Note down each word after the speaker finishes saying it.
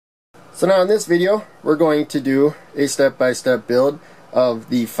So now in this video we're going to do a step-by-step build of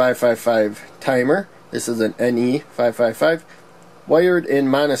the 555 timer. This is an NE555 wired in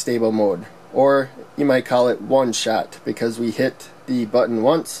monostable mode, or you might call it one shot, because we hit the button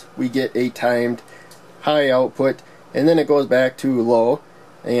once, we get a timed high output, and then it goes back to low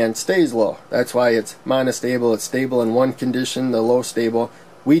and stays low. That's why it's monostable. It's stable in one condition, the low stable.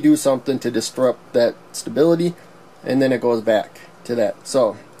 We do something to disrupt that stability, and then it goes back to that.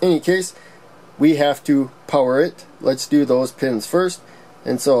 So in any case, we have to power it. Let's do those pins first.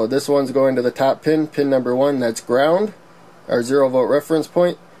 And so this one's going to the top pin, pin number 1, that's ground, our 0-volt reference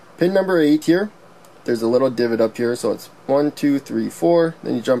point. Pin number 8 here, there's a little divot up here, so it's 1, 2, 3, 4,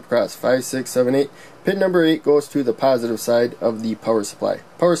 then you jump across 5, 6, 7, 8. Pin number 8 goes to the positive side of the power supply.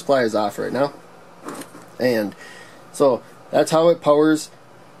 Power supply is off right now. And so that's how it powers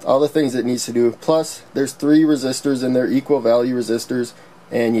all the things it needs to do. Plus there's 3 resistors in there, equal value resistors,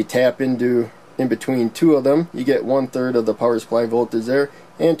 and you tap into in between 2 of them, you get 1/3 of the power supply voltage there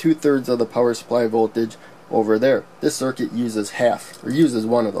and 2/3 of the power supply voltage over there. This circuit uses half, or uses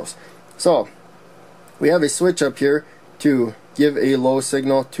one of those. So we have a switch up here to give a low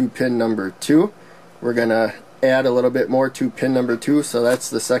signal to pin number 2. We're gonna add a little bit more to pin number 2, so that's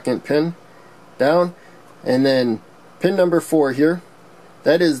the second pin down. And then pin number 4 here,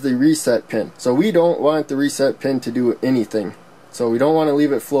 that is the reset pin. So we don't want the reset pin to do anything. So we don't want to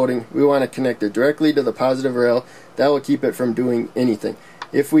leave it floating. We want to connect it directly to the positive rail. That will keep it from doing anything.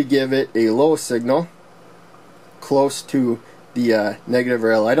 If we give it a low signal close to the negative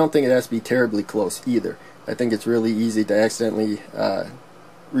rail, I don't think it has to be terribly close either. I think it's really easy to accidentally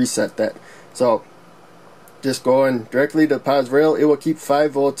reset that. So just going directly to the positive rail, it will keep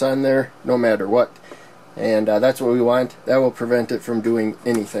 5 volts on there no matter what. And that's what we want. That will prevent it from doing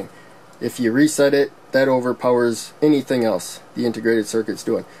anything. If you reset it, that overpowers anything else the integrated circuit's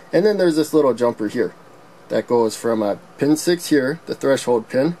doing. And then there's this little jumper here that goes from pin 6 here, the threshold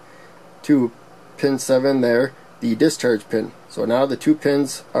pin, to pin 7 there, the discharge pin. So now the 2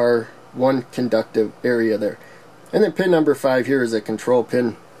 pins are one conductive area there. And then pin number 5 here is a control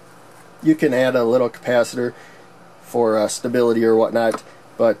pin. You can add a little capacitor for stability or whatnot,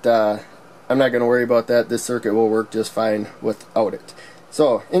 but I'm not going to worry about that. This circuit will work just fine without it.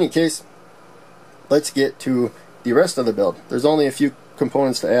 So in any case, let's get to the rest of the build. There's only a few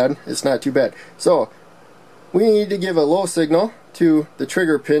components to add. It's not too bad. So we need to give a low signal to the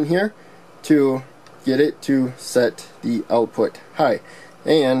trigger pin here to get it to set the output high.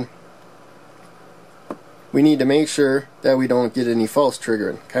 And we need to make sure that we don't get any false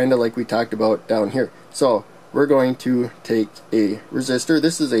triggering, kind of like we talked about down here. So we're going to take a resistor.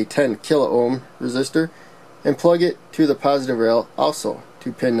 This is a 10 kilo ohm resistor, and plug it to the positive rail, also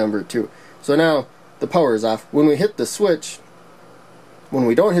to pin number 2. So now the power is off. When we hit the switch, when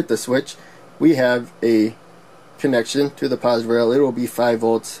we don't hit the switch, we have a connection to the positive rail. It will be 5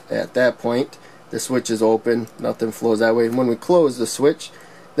 volts at that point. The switch is open, nothing flows that way. And when we close the switch,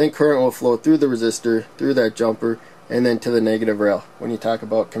 then current will flow through the resistor, through that jumper, and then to the negative rail when you talk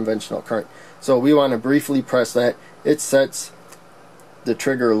about conventional current. So we want to briefly press that. It sets the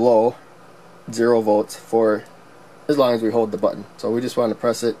trigger low, 0 volts, for as long as we hold the button. So we just want to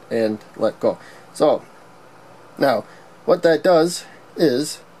press it and let go. So now what that does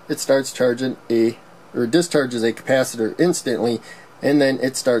is it starts charging or discharges a capacitor instantly, and then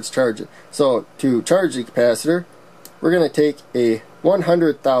it starts charging. So to charge the capacitor, we're going to take a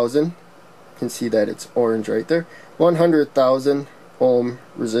 100,000, you can see that it's orange right there, 100,000 ohm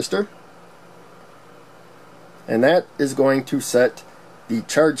resistor, and that is going to set the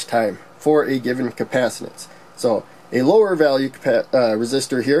charge time for a given capacitance. So a lower value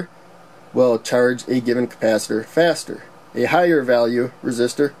resistor here will charge a given capacitor faster. A higher value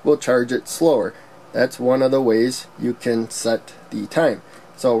resistor will charge it slower. That's one of the ways you can set the time.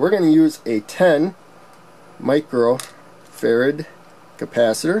 So we're going to use a 10 microfarad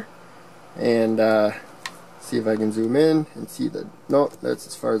capacitor, and see if I can zoom in and see the, no, that's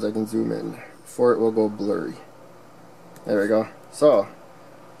as far as I can zoom in before it will go blurry. There we go. So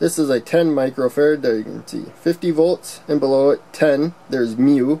this is a 10 microfarad. There you can see 50 volts, and below it 10, there's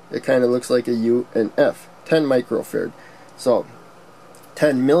mu. It kind of looks like a U and F. 10 microfarad. So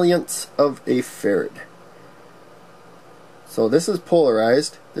 10 millionths of a farad. So this is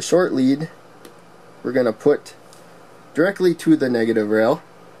polarized. The short lead we're going to put directly to the negative rail,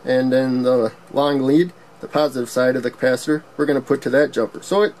 and then the long lead, the positive side of the capacitor, we're going to put to that jumper.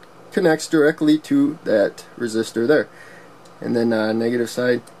 So it connects directly to that resistor there. And then negative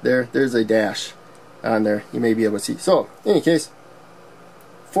side there's a dash on there, you may be able to see. So in any case,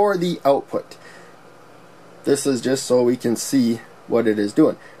 for the output, this is just so we can see what it is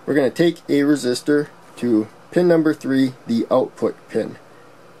doing. We're going to take a resistor to pin number 3, the output pin,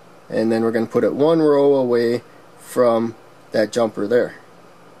 and then we're going to put it one row away from that jumper there.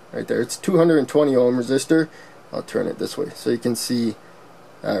 Right there. It's 220 ohm resistor. I'll turn it this way so you can see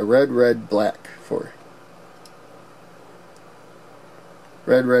red, red, black for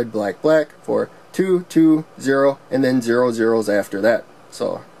 2, 2, 0, and then 0 zeros after that.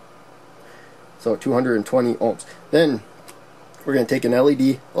 So 220 ohms. Then we're going to take an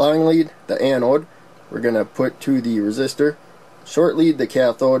LED long lead, the anode, we're going to put to the resistor. Short lead, the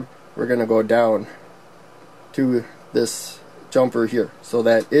cathode, we're going to go down to this jumper here so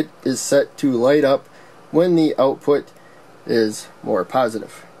that it is set to light up when the output is more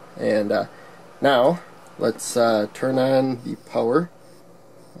positive. And now let's turn on the power.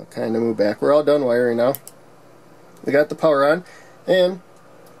 I'll kind of move back. We're all done wiring now. We got the power on and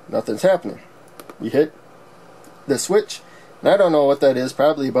nothing's happening. We hit the switch, and I don't know what that is,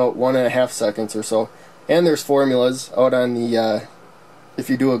 probably about 1.5 seconds or so. And there's formulas out on the if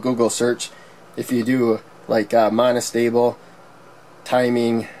you do a Google search, if you do like monostable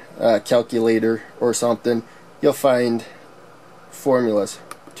timing calculator or something, you'll find formulas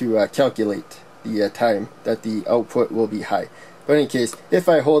to calculate the time that the output will be high. But in any case, if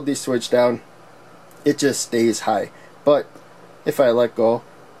I hold the switch down, it just stays high. But if I let go,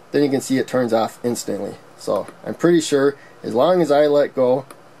 then you can see it turns off instantly. So I'm pretty sure as long as I let go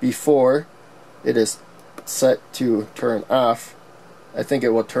before it is set to turn off, I think it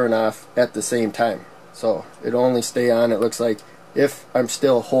will turn off at the same time. So it'll only stay on, it looks like, if I'm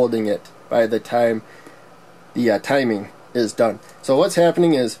still holding it by the time the timing is done. So what's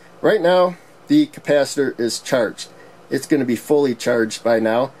happening is right now the capacitor is charged. It's going to be fully charged by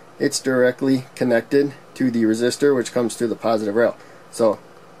now. It's directly connected to the resistor, which comes to the positive rail. So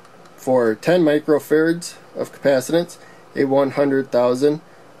for 10 microfarads of capacitance, a 100,000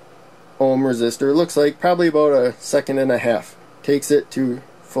 ohm resistor looks like probably about 1.5 seconds takes it to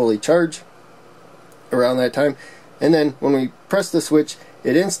fully charge around that time. And then when we press the switch,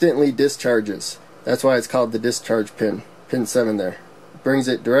 it instantly discharges. That's why it's called the discharge pin, pin 7 there. It brings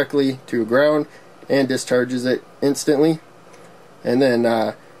it directly to ground and discharges it instantly. And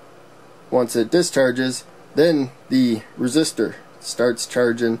then once it discharges, then the resistor starts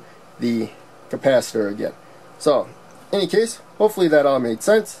charging the capacitor again. So in any case, hopefully that all made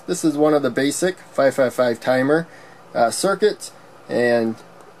sense. This is one of the basic 555 timer circuits, and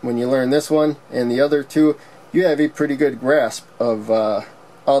when you learn this one and the other two, you have a pretty good grasp of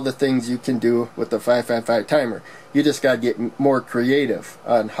all the things you can do with the 555 timer. You just got to get more creative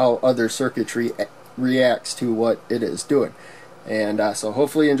on how other circuitry reacts to what it is doing. And so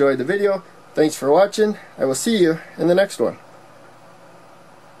hopefully you enjoyed the video. Thanks for watching. I will see you in the next one.